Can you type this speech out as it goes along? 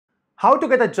How to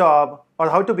get a job or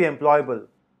how to be employable?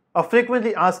 A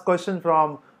frequently asked question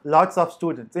from lots of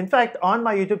students. In fact, on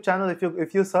my YouTube channel,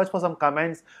 if you search for some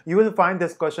comments, you will find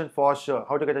this question for sure,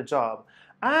 how to get a job.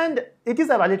 And it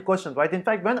is a valid question, right? In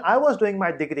fact, when I was doing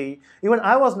my degree, even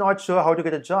I was not sure how to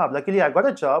get a job. Luckily, I got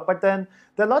a job, but then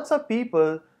there are lots of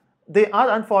people, they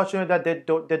are unfortunate that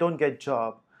they don't get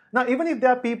job. Now, even if there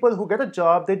are people who get a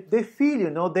job, they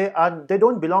feel, they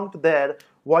don't belong to there,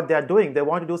 what they are doing. They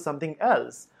want to do something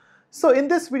else. So in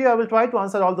this video, I will try to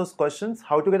answer all those questions: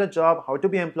 how to get a job, how to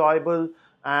be employable,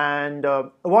 and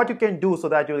what you can do so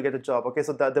that you will get a job. Okay,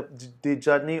 so the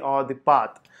journey or the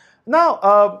path.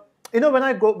 Now, when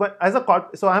I go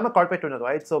so I'm a corporate trainer,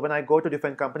 right? So when I go to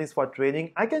different companies for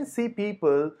training, I can see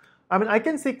people. I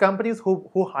can see companies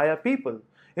who hire people.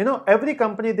 Every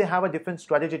company, they have a different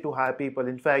strategy to hire people.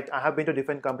 In fact, I have been to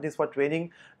different companies for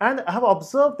training, and I have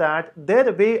observed that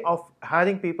their way of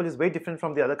hiring people is very different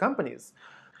from the other companies.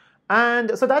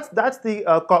 And so that's the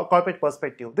corporate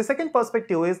perspective. The second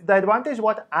perspective is the advantage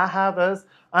what I have is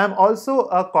I am also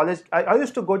a college. I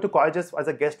used to go to colleges as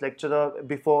a guest lecturer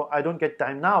before. I don't get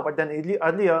time now, but then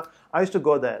earlier I used to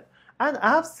go there. And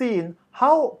I have seen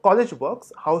how college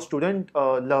works, how students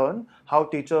learn, how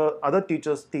other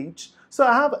teachers teach. So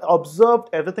I have observed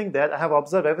everything there. I have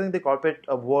observed everything in the corporate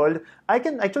world. I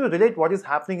can actually relate what is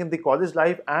happening in the college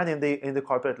life and in the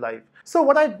corporate life. So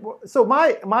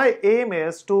my aim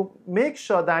is to make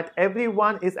sure that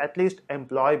everyone is at least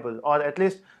employable, or at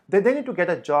least they need to get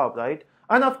a job, right?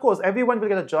 And of course, everyone will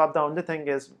get a job. The only thing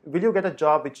is, will you get a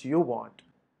job which you want?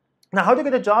 Now, how to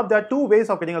get a job? There are two ways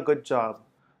of getting a good job.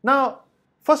 Now,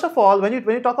 first of all, when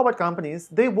you talk about companies,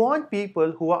 they want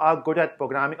people who are good at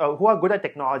programming, who are good at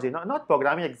technology. Not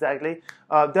programming exactly.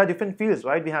 There are different fields,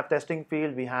 right? We have testing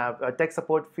field, we have a tech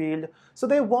support field. So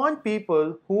they want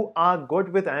people who are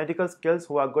good with analytical skills,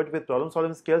 who are good with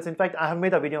problem-solving skills. In fact, I have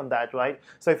made a video on that, right?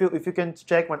 So if you can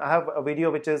check, I have a video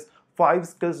which is 5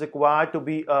 skills required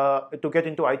to get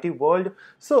into IT world.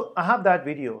 So I have that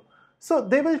video. So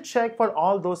they will check for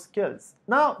all those skills.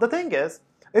 Now the thing is,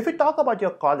 if we talk about your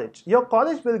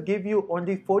college will give you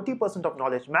only 40% of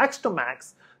knowledge. Max to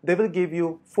max, they will give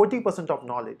you 40% of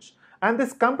knowledge. And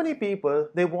this company people,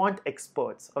 they want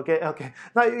experts. Okay.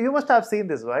 Now you must have seen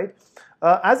this, right?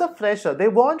 As a fresher, they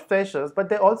want freshers, but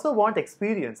they also want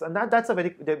experience, and that's a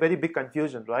very big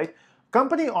confusion, right?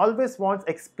 Company always wants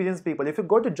experienced people. If you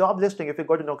go to job listing, if you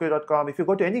go to Naukri.com, if you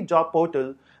go to any job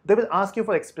portal, they will ask you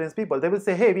for experienced people. They will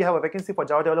say, hey, we have a vacancy for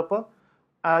Java developer.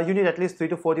 You need at least 3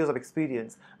 to 4 years of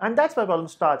experience. And that's where the problem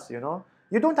starts,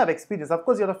 You don't have experience. Of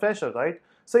course, you're a fresher, right?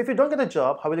 So if you don't get a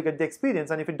job, how will you get the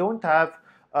experience? And if you don't have,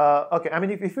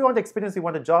 if you want experience, you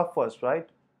want a job first, right?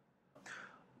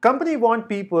 Company want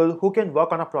people who can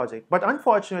work on a project. But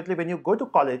unfortunately, when you go to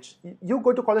college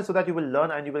so that you will learn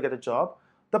and you will get a job.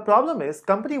 The problem is,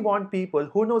 company want people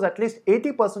who knows at least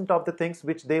 80% of the things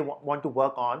which they want to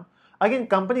work on. Again,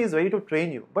 company is ready to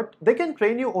train you, but they can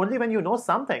train you only when you know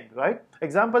something, right?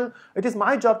 Example, it is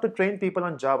my job to train people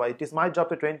on Java. It is my job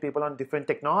to train people on different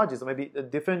technologies, or maybe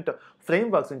different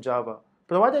frameworks in Java,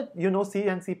 provided you know C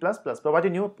and C++,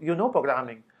 provided you know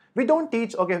programming. We don't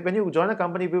teach, when you join a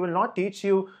company, we will not teach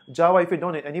you Java if you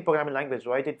don't know any programming language,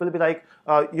 right? It will be like,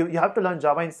 you have to learn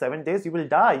Java in 7 days, you will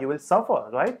die, you will suffer,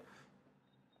 right?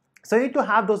 So you need to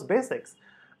have those basics.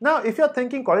 Now, if you're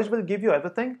thinking college will give you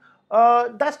everything,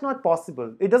 that's not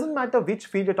possible. It doesn't matter which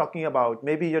field you're talking about.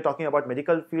 Maybe you're talking about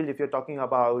medical field, if you're talking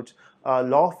about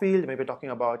law field, maybe you're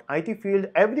talking about IT field,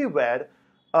 everywhere.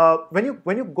 When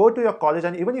you go to your college,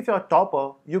 and even if you're a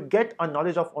topper, you get a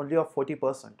knowledge of only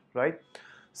 40%, right?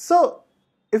 So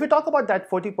if you talk about that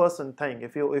 40% thing,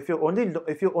 if you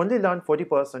only learn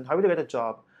 40%, how will you get a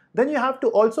job? Then you have to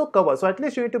also cover. So at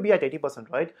least you need to be at 80%,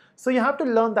 right? So you have to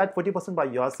learn that 40% by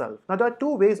yourself. Now there are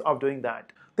two ways of doing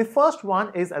that. The first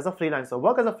one is as a freelancer.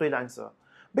 Work as a freelancer.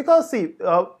 Because see,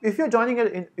 if you're joining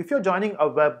a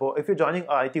web, or if you're joining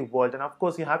a IT world, and of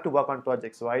course you have to work on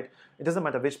projects, right? It doesn't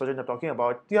matter which project you're talking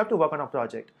about. You have to work on a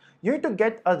project. You need to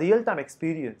get a real-time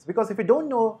experience, because if you don't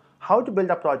know how to build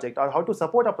a project or how to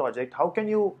support a project, how can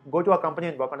you go to a company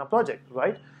and work on a project,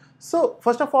 right? So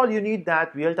first of all, you need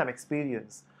that real-time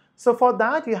experience. So for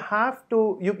that, you have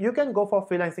to, you can go for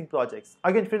freelancing projects.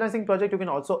 Again, freelancing project you can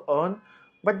also earn,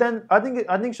 but then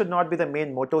earning should not be the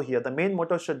main motto here. The main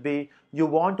motto should be you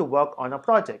want to work on a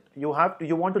project. You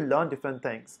want to learn different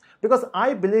things, because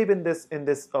I believe in this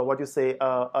what you say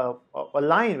a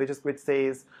line which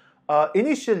says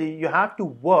initially you have to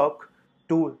work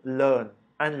to learn,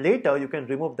 and later you can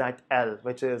remove that L,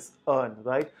 which is earn,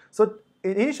 right? So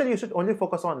initially you should only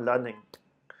focus on learning.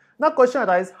 Now question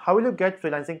arises, how will you get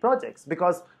freelancing projects?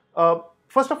 Because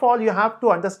First of all, you have to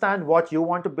understand what you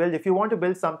want to build. If you want to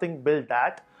build something, build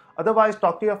that. Otherwise,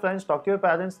 talk to your friends, talk to your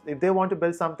parents. If they want to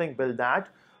build something, build that.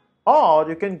 Or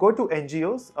you can go to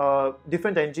NGOs,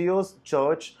 different NGOs,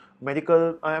 church,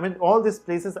 medical, I mean, all these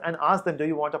places, and ask them, do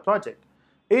you want a project?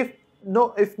 If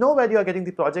nowhere you are getting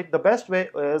the project, the best way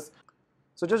is,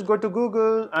 so just go to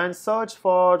Google and search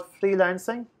for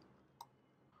freelancing.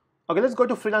 Okay, let's go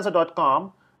to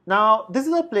freelancer.com. Now, this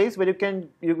is a place where you can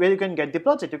get the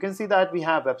project. You can see that we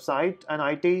have website and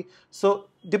IT. So,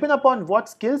 depending upon what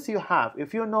skills you have,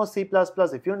 if you know C++,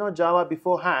 if you know Java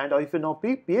beforehand, or if you know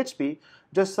PHP,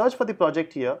 just search for the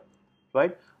project here,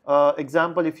 right?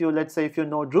 Example, let's say if you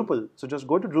know Drupal, so just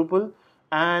go to Drupal,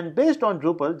 and based on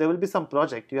Drupal, there will be some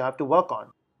project you have to work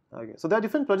on. Okay, so there are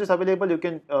different projects available. You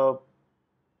can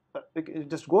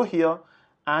just go here,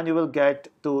 and you will get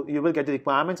the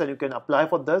requirements, and you can apply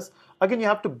for this. Again, you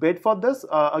have to bid for this.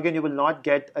 Again, you will not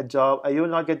get a job. You will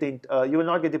not get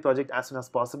the project as soon as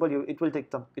possible. It will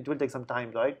take some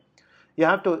time, right? You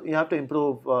have to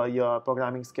improve your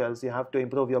programming skills. You have to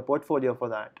improve your portfolio for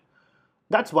that.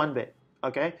 That's one way.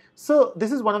 Okay, so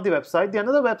this is one of the websites. The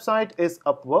another website is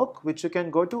Upwork, which you can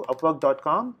go to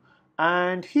upwork.com,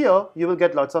 and here you will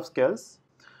get lots of skills.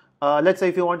 Let's say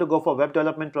if you want to go for web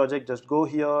development project, just go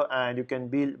here and you can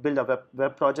build a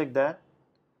web project there,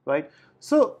 right?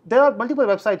 So there are multiple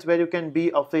websites where you can be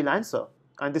a freelancer,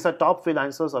 and these are top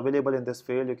freelancers available in this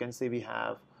field. You can see we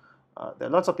have there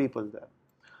are lots of people there.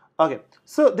 Okay,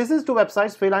 so this is two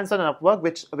websites, Freelancer and Upwork,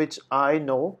 which I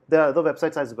know. There are other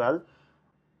websites as well.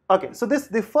 Okay, so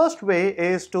the first way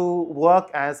is to work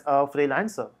as a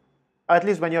freelancer, at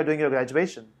least when you're doing your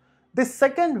graduation. The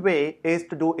second way is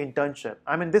to do internship.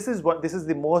 I mean, this is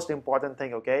the most important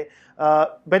thing. Okay,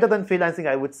 better than freelancing,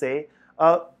 I would say.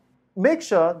 Make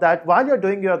sure that while you're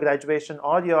doing your graduation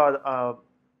or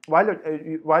while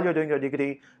you're doing your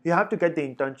degree, you have to get the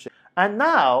internship. And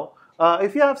now,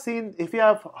 if you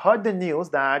have heard the news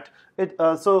that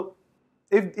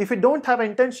if you don't have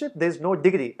an internship, there's no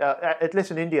degree, at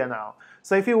least in India now.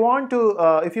 So if you want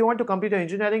to complete your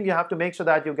engineering, you have to make sure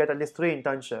that you get at least 3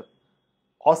 internships.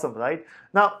 Awesome, right?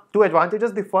 Now, 2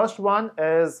 advantages. The first one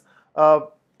is,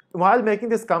 while making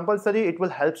this compulsory, it will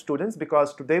help students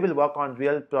because they will work on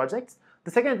real projects. The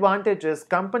second advantage is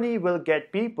company will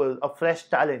get people, a fresh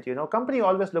talent. Company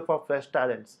always look for fresh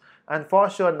talents, and for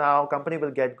sure now company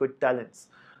will get good talents,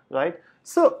 right?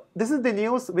 So this is the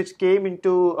news which came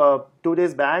into 2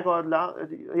 days back,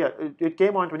 it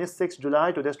came on 26th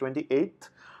July, today's 28th.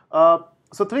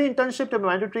 So 3 internships are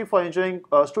mandatory for engineering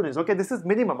students. Okay, this is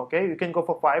minimum. Okay, you can go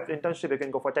for 5 internship, you can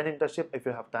go for 10 internship if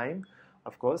you have time,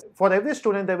 of course. For every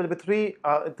student, there will be 3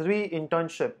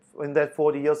 internships in their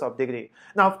 4 years of degree.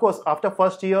 Now, of course, after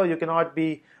first year, you cannot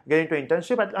be getting to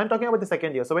internship. I'm talking about the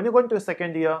second year. So when you go into the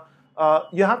second year,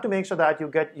 you have to make sure that you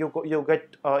get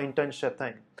internship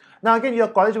thing. Now again, your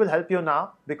college will help you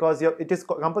now because it is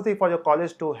compulsory for your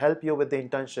college to help you with the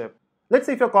internship. Let's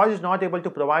say if your college is not able to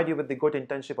provide you with the good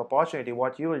internship opportunity,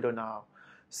 what you will do now?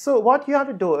 So what you have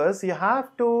to do is you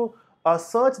have to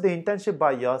search the internship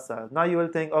by yourself. Now you will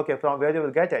think, okay, from where you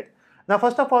will get it. Now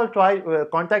first of all, try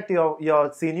contact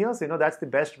your seniors. That's the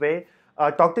best way.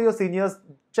 Talk to your seniors,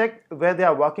 check where they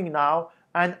are working now,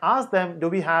 and ask them, do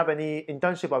we have any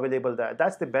internship available there?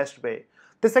 That's the best way.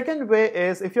 The second way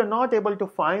is, if you're not able to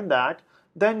find that,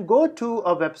 then go to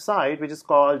a website which is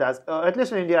called as, at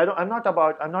least in India, I'm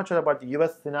not sure about the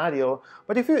US scenario,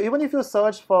 but even if you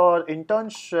search for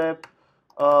internship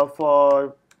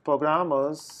for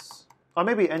programmers, or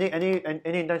maybe any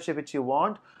internship which you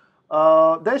want,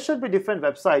 there should be different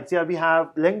websites. Here we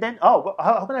have LinkedIn. Oh,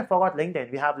 how can I forget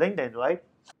LinkedIn? We have LinkedIn, right?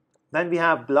 Then we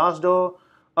have Glassdoor.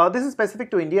 This is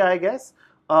specific to India, I guess.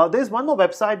 There's one more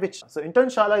website so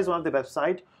Internshala is one of the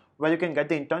websites where you can get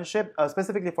the internship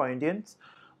specifically for Indians.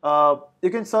 You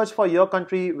can search for your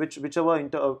country, whichever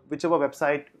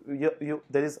website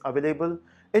there is available.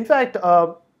 In fact,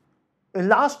 in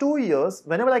last 2 years,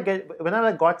 whenever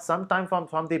I got some time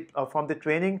from the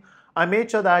training, I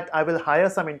made sure that I will hire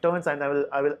some interns and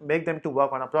I will make them to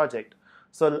work on a project.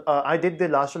 So I did the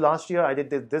last year. I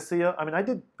did this year. I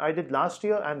mean, I did last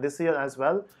year and this year as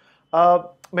well.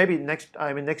 Maybe next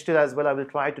year as well. I will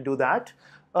try to do that.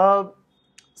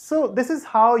 So this is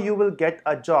how you will get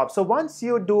a job. So once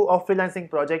you do a freelancing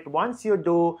project, once you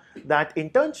do that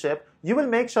internship, you will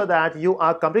make sure that you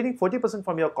are completing 40%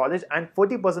 from your college and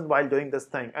 40% while doing this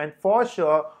thing. And for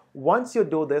sure, once you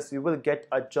do this, you will get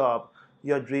a job,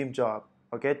 your dream job.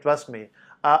 Okay, trust me.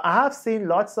 I have seen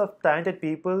lots of talented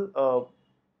people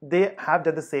they have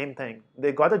done the same thing.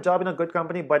 They got a job in a good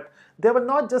company, but they were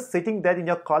not just sitting there in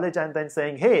your college and then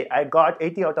saying, hey, I got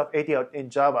 80 out of 80 in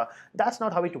Java. That's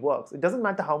not how it works. It doesn't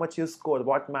matter how much you score.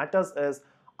 What matters is,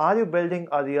 are you building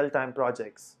a real-time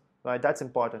projects, right? That's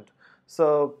important.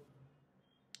 So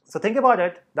think about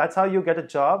it. That's how you get a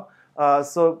job.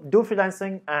 So do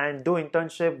freelancing and do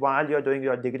internship while you're doing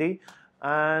your degree.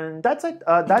 And that's it.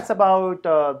 That's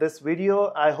about this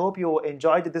video. I hope you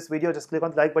enjoyed this video. Just click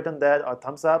on the like button there or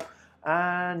thumbs up.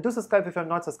 And do subscribe if you have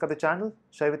not subscribed to the channel.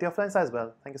 Share with your friends as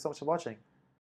well. Thank you so much for watching.